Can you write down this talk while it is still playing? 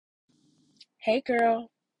Hey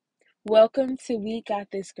girl, welcome to We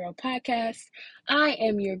Got This Girl podcast. I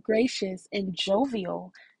am your gracious and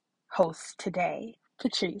jovial host today,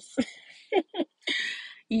 Patrice.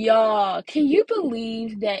 Y'all, can you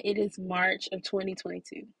believe that it is March of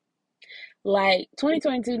 2022? Like,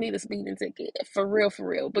 2022 need a speeding ticket, for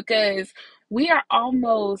real, because we are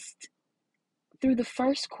almost through the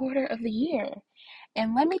first quarter of the year.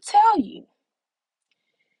 And let me tell you,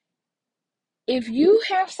 if you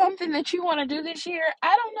have something that you want to do this year,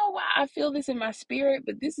 I don't know why I feel this in my spirit,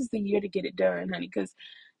 but this is the year to get it done, honey, because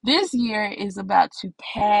this year is about to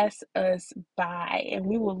pass us by, and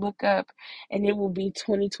we will look up and it will be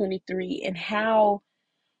 2023. And how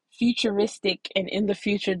futuristic and in the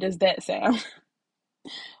future does that sound?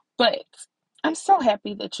 But I'm so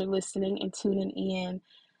happy that you're listening and tuning in.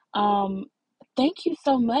 Um, Thank you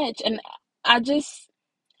so much. And I just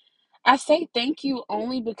I say thank you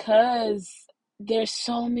only because there's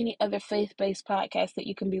so many other faith-based podcasts that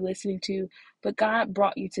you can be listening to, but God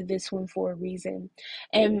brought you to this one for a reason.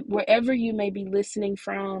 And wherever you may be listening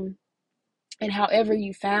from and however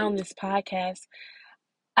you found this podcast,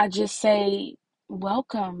 I just say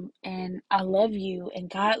welcome and I love you and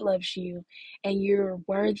God loves you and you're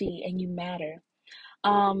worthy and you matter.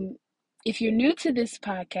 Um, if you're new to this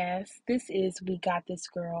podcast, this is We Got This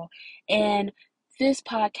Girl, and this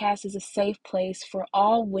podcast is a safe place for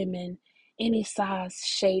all women, any size,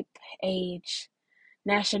 shape, age,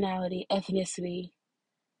 nationality, ethnicity,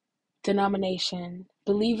 denomination,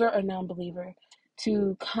 believer or non believer,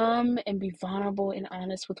 to come and be vulnerable and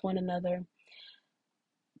honest with one another,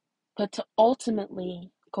 but to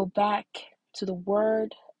ultimately go back to the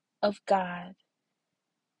Word of God,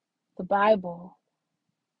 the Bible,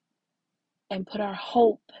 and put our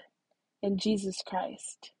hope in Jesus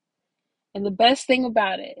Christ. And the best thing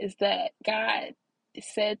about it is that God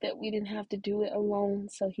said that we didn't have to do it alone,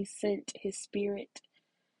 so He sent His Spirit.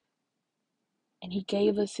 And He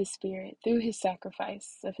gave us His Spirit through His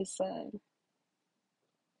sacrifice of His Son,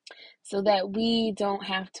 so that we don't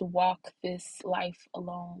have to walk this life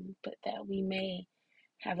alone, but that we may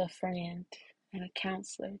have a friend and a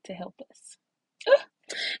counselor to help us.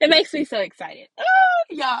 It makes me so excited.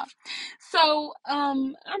 Yeah. So,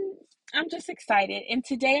 I'm just excited. And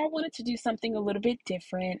today I wanted to do something a little bit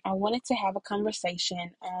different. I wanted to have a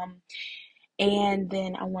conversation. And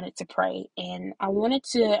then I wanted to pray. And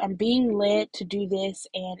I'm being led to do this,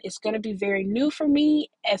 and it's going to be very new for me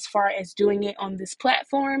as far as doing it on this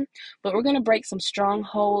platform. But we're going to break some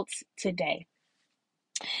strongholds today.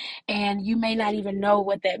 And you may not even know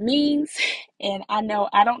what that means. And I know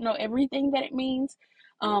I don't know everything that it means,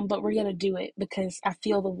 but we're going to do it because I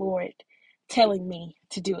feel the Lord telling me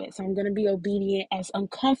to do it. So I'm going to be obedient, as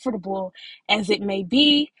uncomfortable as it may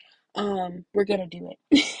be. We're going to do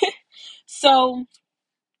it. So,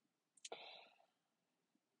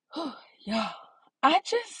 y'all,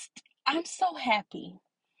 I'm so happy.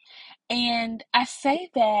 And I say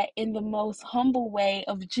that in the most humble way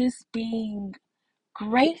of just being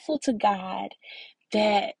grateful to God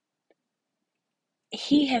that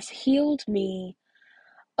He has healed me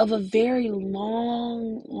of a very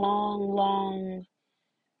long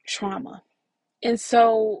trauma. And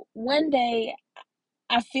so one day,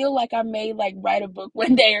 I feel like I may like write a book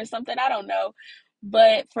one day or something. I don't know.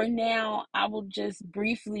 But for now, I will just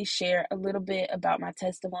briefly share a little bit about my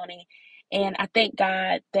testimony. And I thank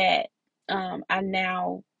God that I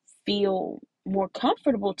now feel more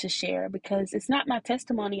comfortable to share, because it's not my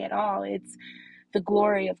testimony at all. It's the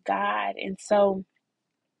glory of God. And so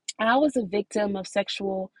I was a victim of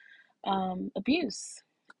sexual abuse.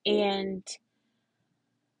 And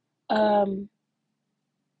um,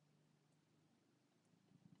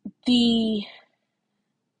 the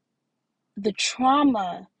the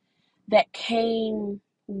trauma that came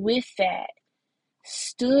with that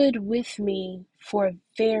stood with me for a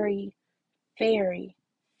very, very,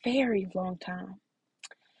 very long time.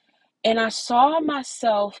 And I saw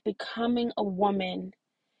myself becoming a woman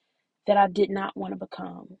that I did not want to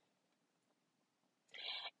become.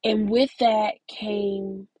 And with that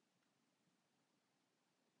came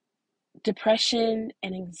depression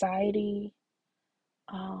and anxiety.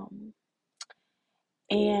 Um,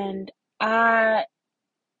 and I,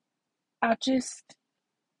 I just,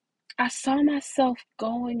 I saw myself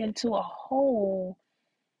going into a hole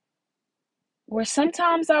where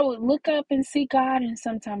sometimes I would look up and see God and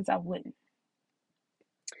sometimes I wouldn't.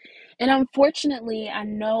 And unfortunately, I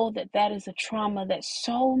know that that is a trauma that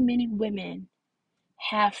so many women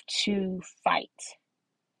have to fight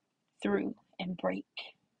through and break.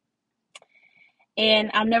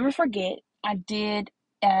 And I'll never forget, I did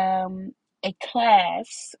a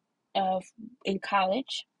class of in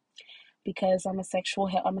college because I'm a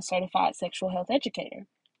certified sexual health educator.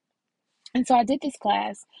 And so I did this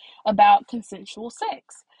class about consensual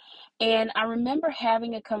sex. And I remember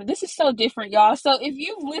having this is so different, y'all. So if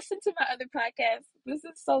you've listened to my other podcasts, this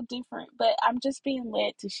is so different, but I'm just being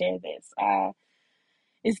led to share this.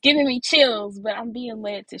 It's giving me chills, but I'm being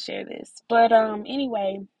led to share this. But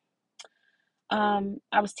anyway,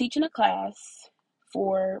 I was teaching a class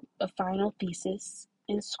for a final thesis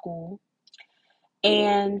in school.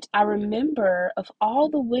 And I remember, of all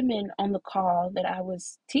the women on the call that I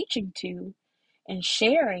was teaching to and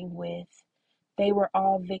sharing with, they were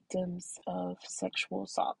all victims of sexual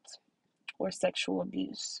assault or sexual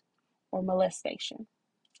abuse or molestation.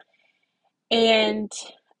 And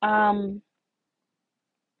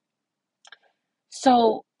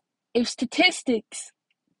so if statistics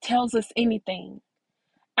tells us anything,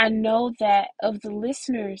 I know that of the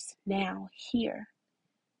listeners now here,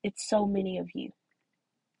 it's so many of you.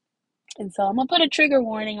 And so I'm gonna put a trigger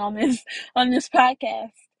warning on this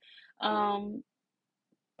podcast.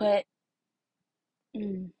 But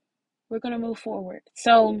we're gonna move forward.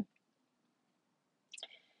 So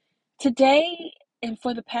today and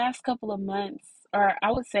for the past couple of months, or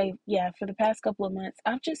I would say, yeah, for the past couple of months,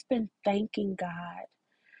 I've just been thanking God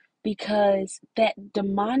because that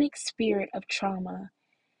demonic spirit of trauma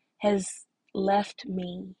has left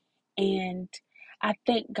me. And I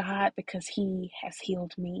thank God because He has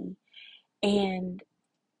healed me. And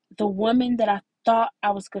the woman that I thought I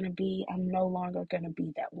was going to be, I'm no longer going to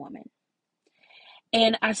be that woman.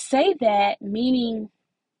 And I say that meaning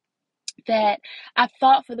that I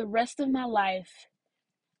thought for the rest of my life,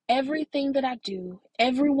 everything that I do,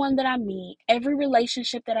 everyone that I meet, every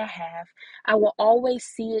relationship that I have, I will always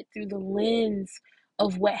see it through the lens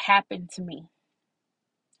of what happened to me.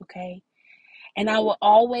 Okay? And I will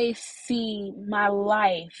always see my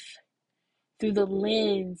life through the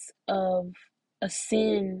lens of a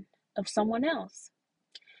sin of someone else,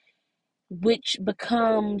 which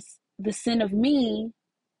becomes the sin of me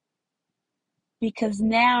because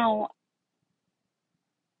now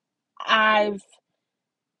I've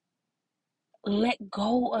let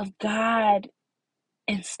go of God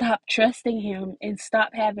and stopped trusting Him and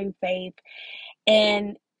stopped having faith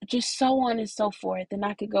and just so on and so forth. And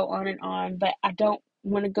I could go on, but I don't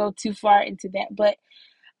want to go too far into that. But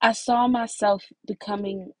I saw myself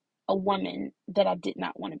becoming a woman that I did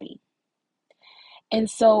not want to be. And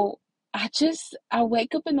so I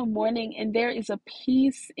wake up in the morning and there is a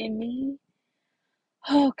peace in me.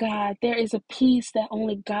 Oh God, there is a peace that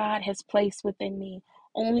only God has placed within me.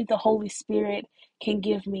 Only the Holy Spirit can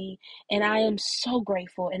give me. And I am so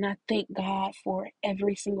grateful and I thank God for it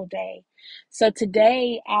every single day. So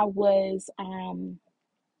today I was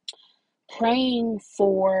praying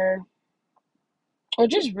for, or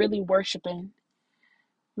just really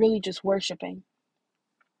just worshiping.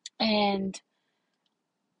 And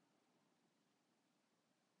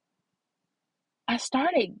I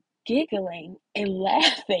started giggling and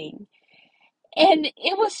laughing. And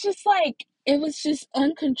it was just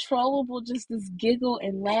uncontrollable, just this giggle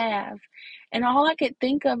and laugh. And all I could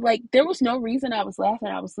think of, like, there was no reason I was laughing.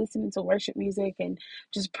 I was listening to worship music and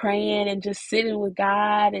just praying and just sitting with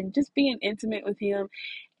God and just being intimate with Him.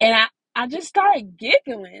 And I just started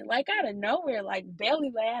giggling, like out of nowhere, like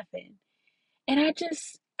belly laughing. And I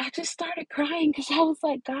just started crying because I was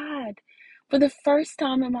like, God, for the first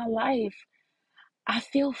time in my life, I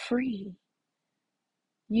feel free.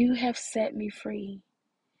 You have set me free.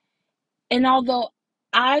 And although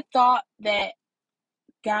I thought that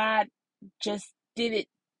God just did it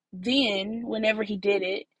then, whenever He did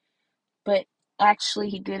it, but actually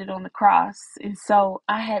He did it on the cross. And so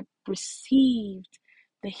I had received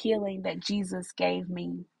the healing that Jesus gave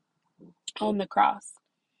me on the cross.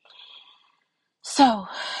 So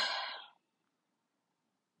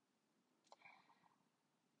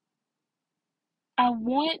I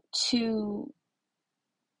want to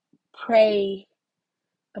pray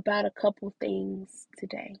about a couple things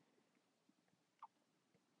today.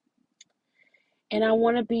 And I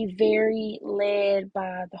want to be very led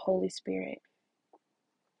by the Holy Spirit.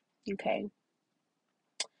 Okay?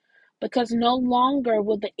 Because no longer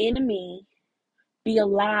will the enemy be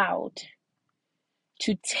allowed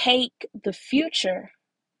to take the future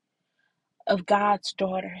of God's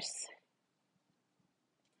daughters.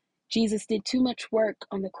 Jesus did too much work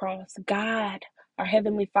on the cross. God, our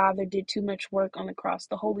Heavenly Father, did too much work on the cross.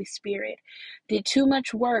 The Holy Spirit did too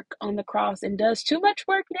much work on the cross and does too much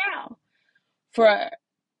work now for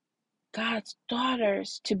God's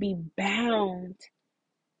daughters to be bound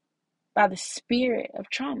by the spirit of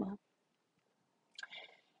trauma.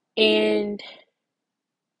 And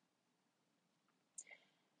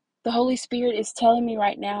The Holy Spirit is telling me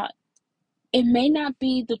right now, it may not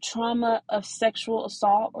be the trauma of sexual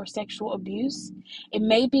assault or sexual abuse. It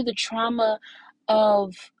may be the trauma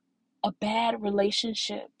of a bad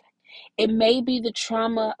relationship. It may be the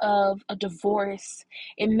trauma of a divorce.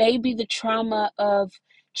 It may be the trauma of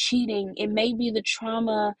cheating. It may be the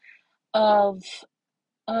trauma of,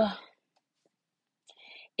 uh,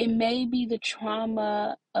 it may be the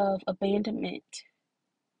trauma of abandonment.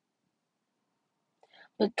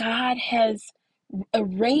 But God has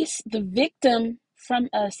erased the victim from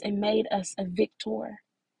us and made us a victor.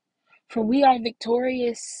 For we are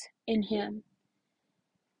victorious in Him.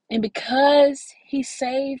 And because He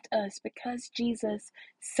saved us, because Jesus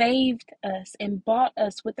saved us and bought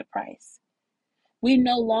us with a price, we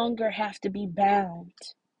no longer have to be bound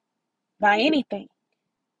by anything.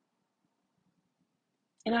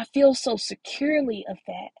 And I feel so securely of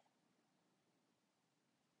that.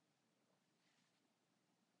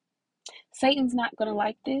 Satan's not going to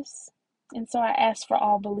like this. And so I ask for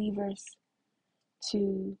all believers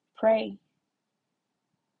to pray.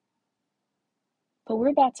 But we're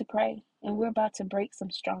about to pray and we're about to break some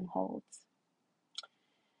strongholds.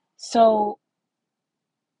 So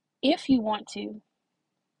if you want to,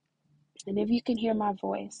 and if you can hear my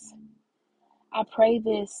voice, I pray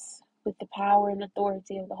this with the power and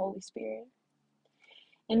authority of the Holy Spirit.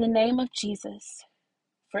 In the name of Jesus,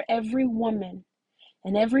 for every woman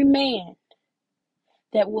and every man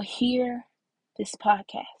that will hear this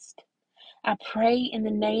podcast, I pray in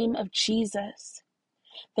the name of Jesus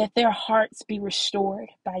that their hearts be restored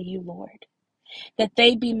by you, Lord, that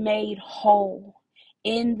they be made whole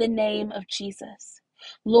in the name of Jesus.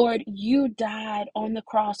 Lord, you died on the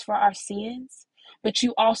cross for our sins, but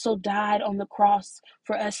you also died on the cross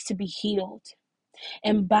for us to be healed.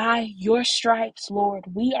 And by your stripes, Lord,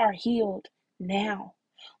 we are healed now.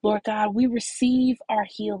 Lord God, we receive our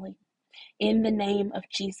healing in the name of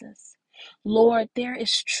Jesus. Lord, there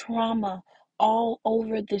is trauma all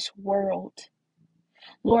over this world.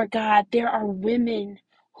 Lord God, there are women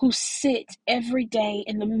who sit every day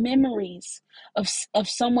in the memories of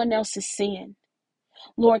someone else's sin.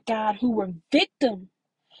 Lord God, who were victim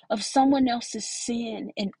of someone else's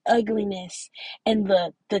sin and ugliness and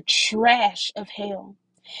the trash of hell.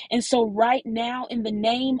 And so right now, in the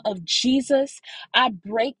name of Jesus, I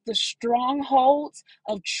break the strongholds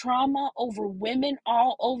of trauma over women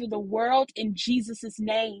all over the world in Jesus'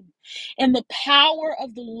 name. In the power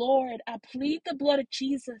of the Lord, I plead the blood of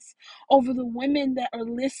Jesus over the women that are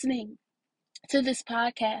listening to this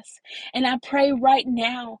podcast. And I pray right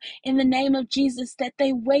now, in the name of Jesus, that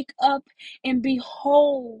they wake up and be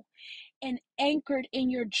whole and anchored in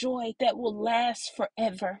your joy that will last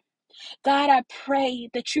forever. God, I pray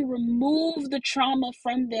that you remove the trauma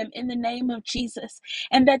from them in the name of Jesus,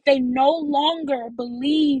 and that they no longer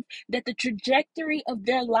believe that the trajectory of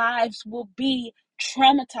their lives will be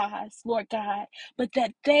traumatized, Lord God, but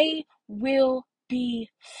that they will be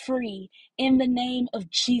free in the name of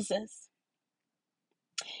Jesus.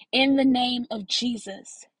 In the name of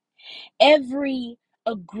Jesus. Every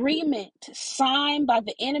agreement signed by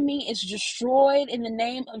the enemy is destroyed in the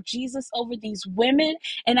name of Jesus over these women.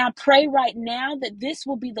 And I pray right now that this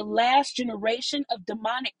will be the last generation of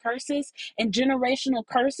demonic curses and generational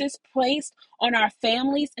curses placed on our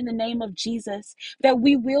families in the name of Jesus. That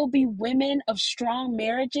we will be women of strong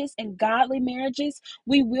marriages and godly marriages.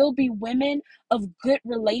 We will be women of good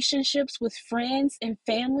relationships with friends and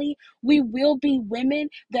family. We will be women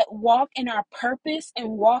that walk in our purpose and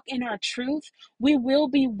walk in our truth. We will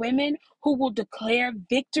be women who will declare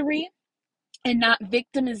victory and not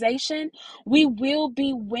victimization. We will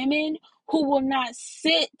be women who will not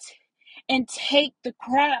sit and take the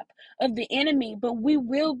crap of the enemy, but we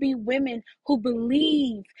will be women who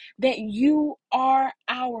believe that you are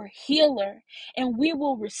our healer, and we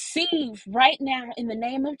will receive right now in the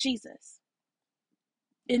name of Jesus.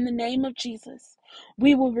 In the name of Jesus,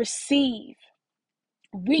 we will receive.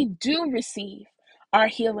 We do receive our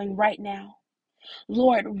healing right now.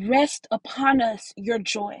 Lord, rest upon us your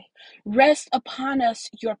joy. Rest upon us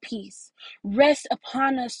your peace. Rest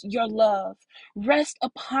upon us your love. Rest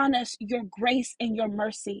upon us your grace and your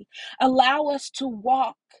mercy. Allow us to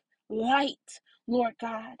walk light, Lord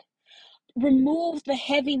God. Remove the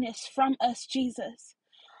heaviness from us, Jesus.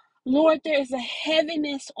 Lord, there is a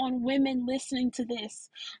heaviness on women listening to this.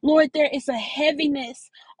 Lord, there is a heaviness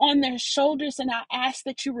on their shoulders, and I ask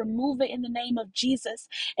that you remove it in the name of Jesus.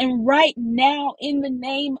 And right now, in the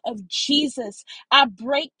name of Jesus, I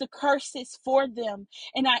break the curses for them,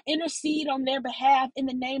 and I intercede on their behalf in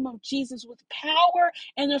the name of Jesus with power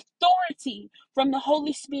and authority from the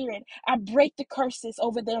Holy Spirit. I break the curses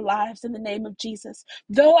over their lives in the name of Jesus.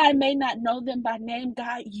 Though I may not know them by name,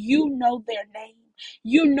 God, you know their name.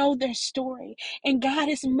 You know their story. And God,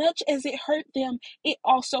 as much as it hurt them, it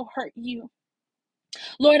also hurt you.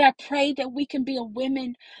 Lord, I pray that we can be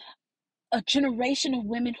a generation of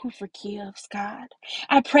women who forgives, God.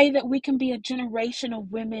 I pray that we can be a generation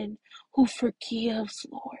of women who forgives,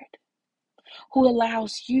 Lord, who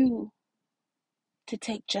allows you to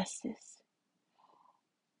take justice,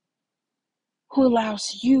 who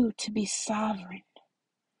allows you to be sovereign,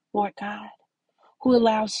 Lord God, who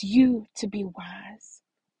allows you to be wise,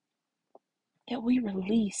 that we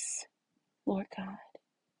release, Lord God.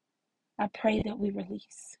 I pray that we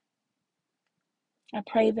release. I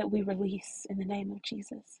pray that we release in the name of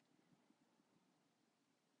Jesus.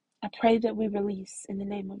 I pray that we release in the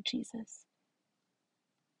name of Jesus.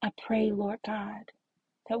 I pray, Lord God,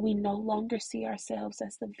 that we no longer see ourselves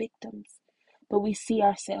as the victims, but we see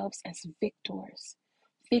ourselves as victors,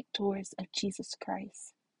 victors of Jesus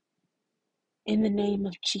Christ. In the name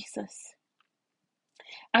of Jesus,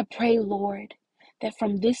 I pray, Lord, that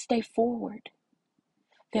from this day forward,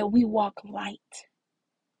 that we walk light,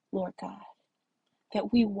 Lord God,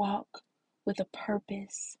 that we walk with a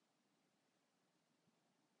purpose.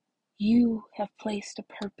 You have placed a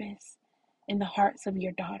purpose in the hearts of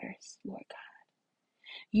your daughters, Lord God.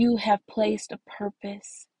 You have placed a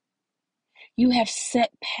purpose. You have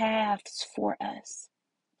set paths for us.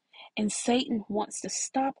 And Satan wants to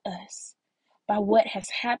stop us by what has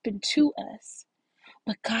happened to us.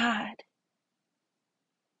 But God,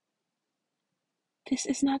 this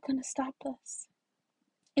is not going to stop us.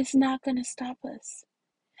 It's not going to stop us.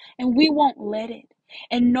 And we won't let it.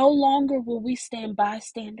 And no longer will we stand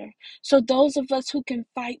bystander. So those of us who can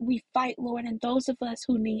fight, we fight, Lord. And those of us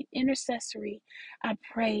who need intercessory, I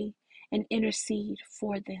pray and intercede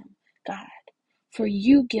for them, God. For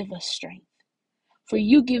you give us strength. For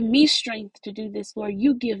you give me strength to do this, Lord.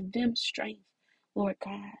 You give them strength, Lord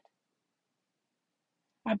God.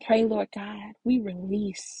 I pray, Lord God, we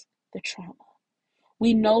release the trauma.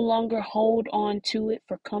 We no longer hold on to it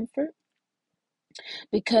for comfort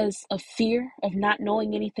because of fear of not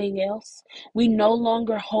knowing anything else. We no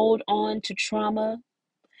longer hold on to trauma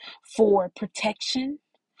for protection.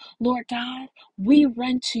 Lord God, we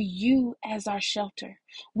run to you as our shelter.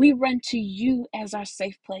 We run to you as our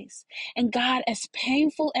safe place. And God, as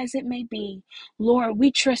painful as it may be, Lord,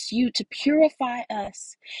 we trust you to purify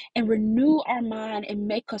us and renew our mind and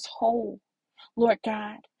make us whole. Lord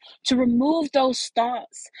God, to remove those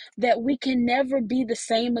thoughts that we can never be the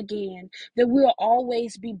same again, that we'll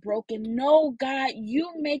always be broken. No, God,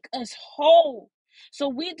 you make us whole. So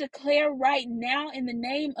we declare right now in the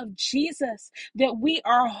name of Jesus that we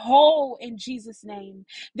are whole in Jesus' name,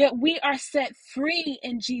 that we are set free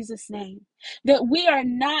in Jesus' name, that we are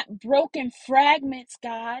not broken fragments,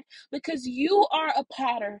 God, because you are a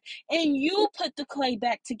potter and you put the clay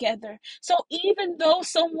back together. So even though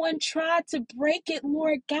someone tried to break it,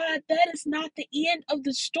 Lord God, that is not the end of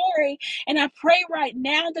the story. And I pray right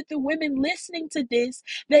now that the women listening to this,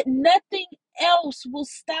 that nothing else will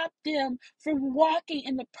stop them from walking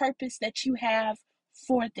in the purpose that you have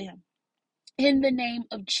for them. In the name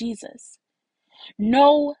of Jesus,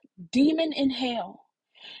 no demon in hell,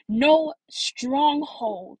 no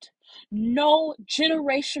stronghold, no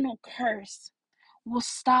generational curse will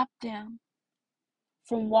stop them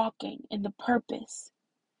from walking in the purpose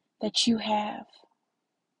that you have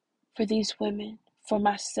for these women, for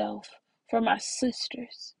myself, for my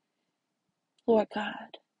sisters. Lord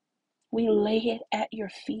God, we lay it at your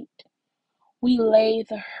feet. We lay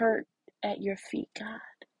the hurt at your feet, God.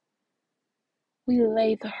 We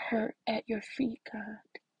lay the hurt at your feet, God.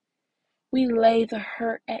 We lay the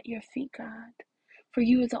hurt at your feet, God. For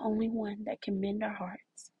you are the only one that can mend our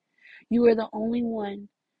hearts. You are the only one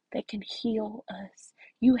that can heal us.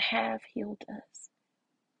 You have healed us.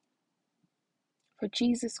 For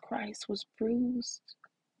Jesus Christ was bruised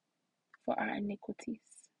for our iniquities.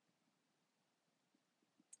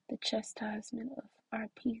 The chastisement of our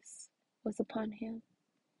peace was upon him,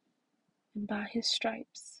 and by his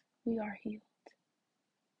stripes we are healed.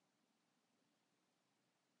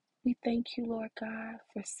 We thank you, Lord God,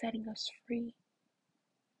 for setting us free.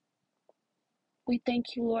 We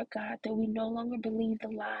thank you, Lord God, that we no longer believe the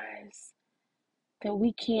lies that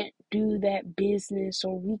we can't do that business,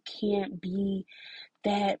 or we can't be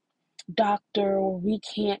that doctor, or we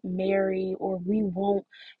can't marry, or we won't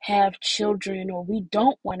have children, or we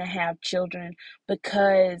don't want to have children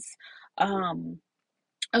because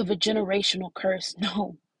of a generational curse.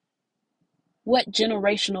 No. What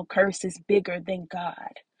generational curse is bigger than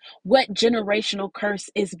God? What generational curse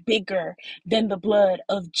is bigger than the blood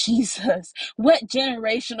of Jesus? What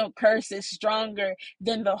generational curse is stronger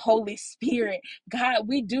than the Holy Spirit? God,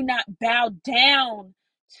 we do not bow down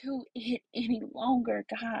to it any longer,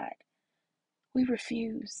 God. We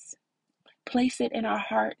refuse. Place it in our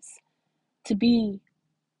hearts to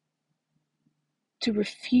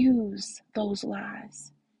refuse those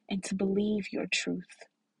lies and to believe your truth.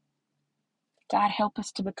 God, help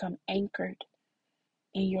us to become anchored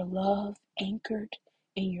in your love, anchored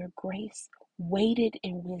in your grace, weighted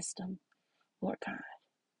in wisdom, Lord God.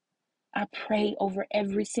 I pray over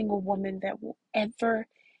every single woman that will ever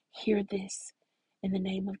hear this in the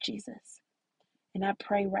name of Jesus. And I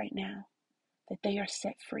pray right now that they are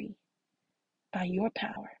set free by your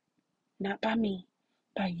power, not by me,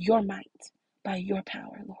 by your might, by your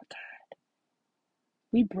power, Lord God.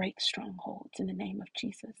 We break strongholds in the name of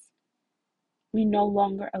Jesus. We no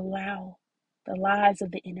longer allow the lies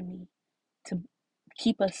of the enemy to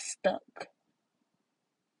keep us stuck.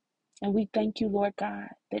 And we thank you, Lord God,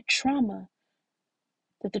 that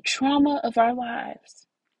the trauma of our lives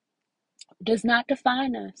does not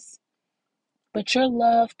define us, but your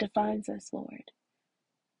love defines us, Lord.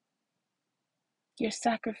 Your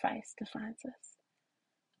sacrifice defines us.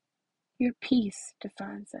 Your peace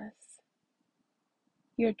defines us.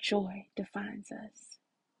 Your joy defines us.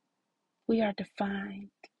 We are defined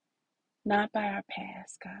not by our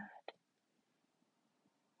past, God.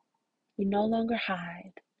 We no longer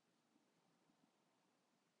hide.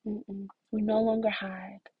 We no longer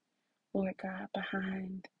hide, Lord God,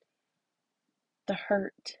 behind the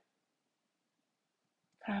hurt,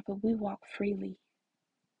 God, but we walk freely.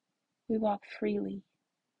 We walk freely,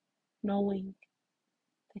 knowing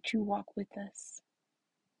that you walk with us.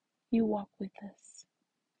 You walk with us.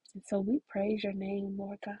 And so we praise your name,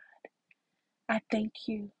 Lord God. I thank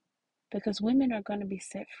you because women are going to be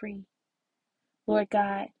set free. Lord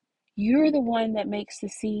God, you're the one that makes the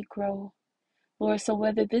seed grow. Lord, so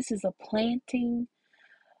whether this is a planting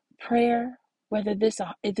prayer, whether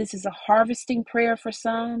if this is a harvesting prayer for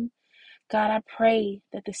some, God, I pray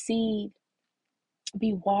that the seed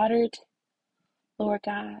be watered, Lord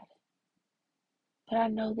God. But I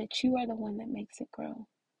know that you are the one that makes it grow.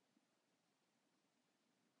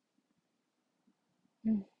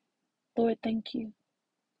 Lord, thank you.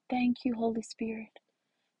 Thank you, Holy Spirit.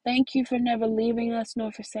 Thank you for never leaving us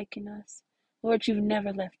nor forsaking us. Lord, you've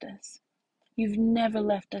never left us. You've never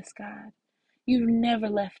left us, God. You've never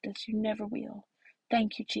left us. You never will.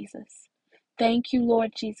 Thank you, Jesus. Thank you,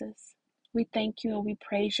 Lord Jesus. We thank you and we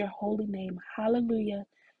praise your holy name. Hallelujah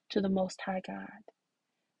to the Most High God.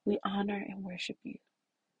 We honor and worship you.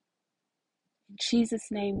 In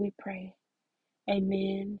Jesus' name we pray.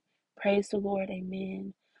 Amen. Praise the Lord.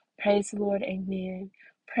 Amen. Praise the Lord. Amen.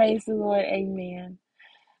 Praise the Lord. Amen.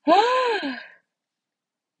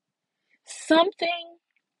 Something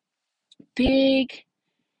big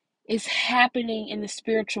is happening in the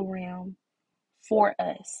spiritual realm for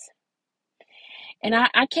us. And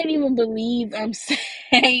I can't even believe I'm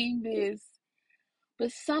saying this,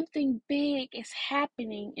 but something big is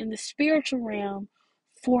happening in the spiritual realm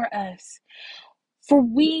for us.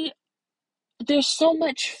 There's so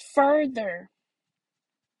much further.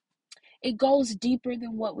 It goes deeper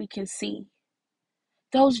than what we can see.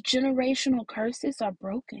 Those generational curses are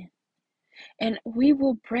broken, and we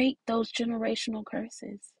will break those generational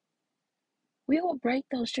curses. We will break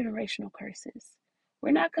those generational curses.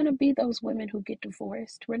 We're not going to be those women who get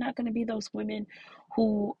divorced. We're not going to be those women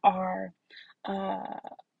who are, uh,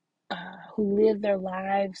 who live their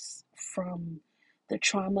lives from the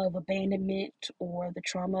trauma of abandonment or the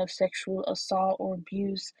trauma of sexual assault or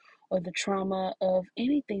abuse or the trauma of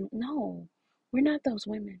anything. No, we're not those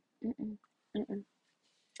women. Mm-mm, mm-mm.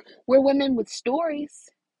 We're women with stories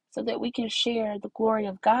so that we can share the glory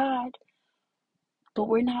of God, but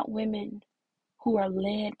we're not women who are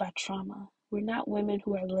led by trauma. We're not women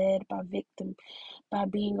who are led by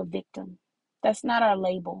being a victim. That's not our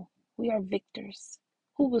label. We are victors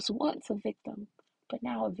who was once a victim, but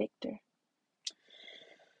now a victor.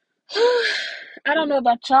 I don't know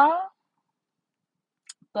about y'all,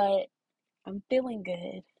 but I'm feeling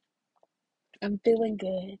good. I'm feeling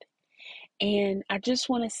good. And I just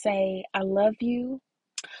want to say, I love you.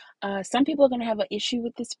 Some people are going to have an issue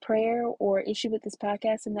with this prayer or issue with this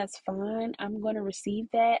podcast, and that's fine. I'm going to receive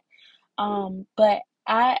that. But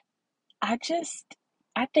I just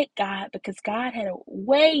I thank God because God had a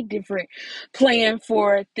way different plan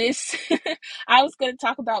for this. I was going to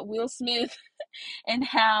talk about Will Smith and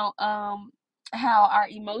how our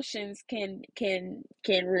emotions can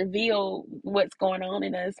reveal what's going on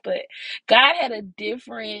in us, but God had a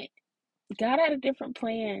different God had a different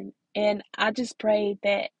plan, and I just pray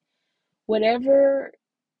that whatever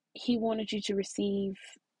he wanted you to receive,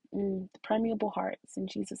 the permeable hearts in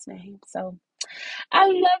Jesus' name. So I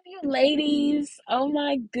love you, ladies. Oh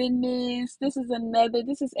my goodness. This is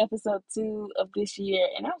episode 2 of this year,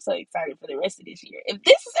 and I'm so excited for the rest of this year. If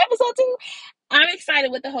this is episode 2, I'm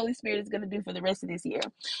excited what the Holy Spirit is going to do for the rest of this year.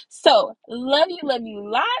 So, love you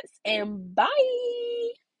lots, and bye.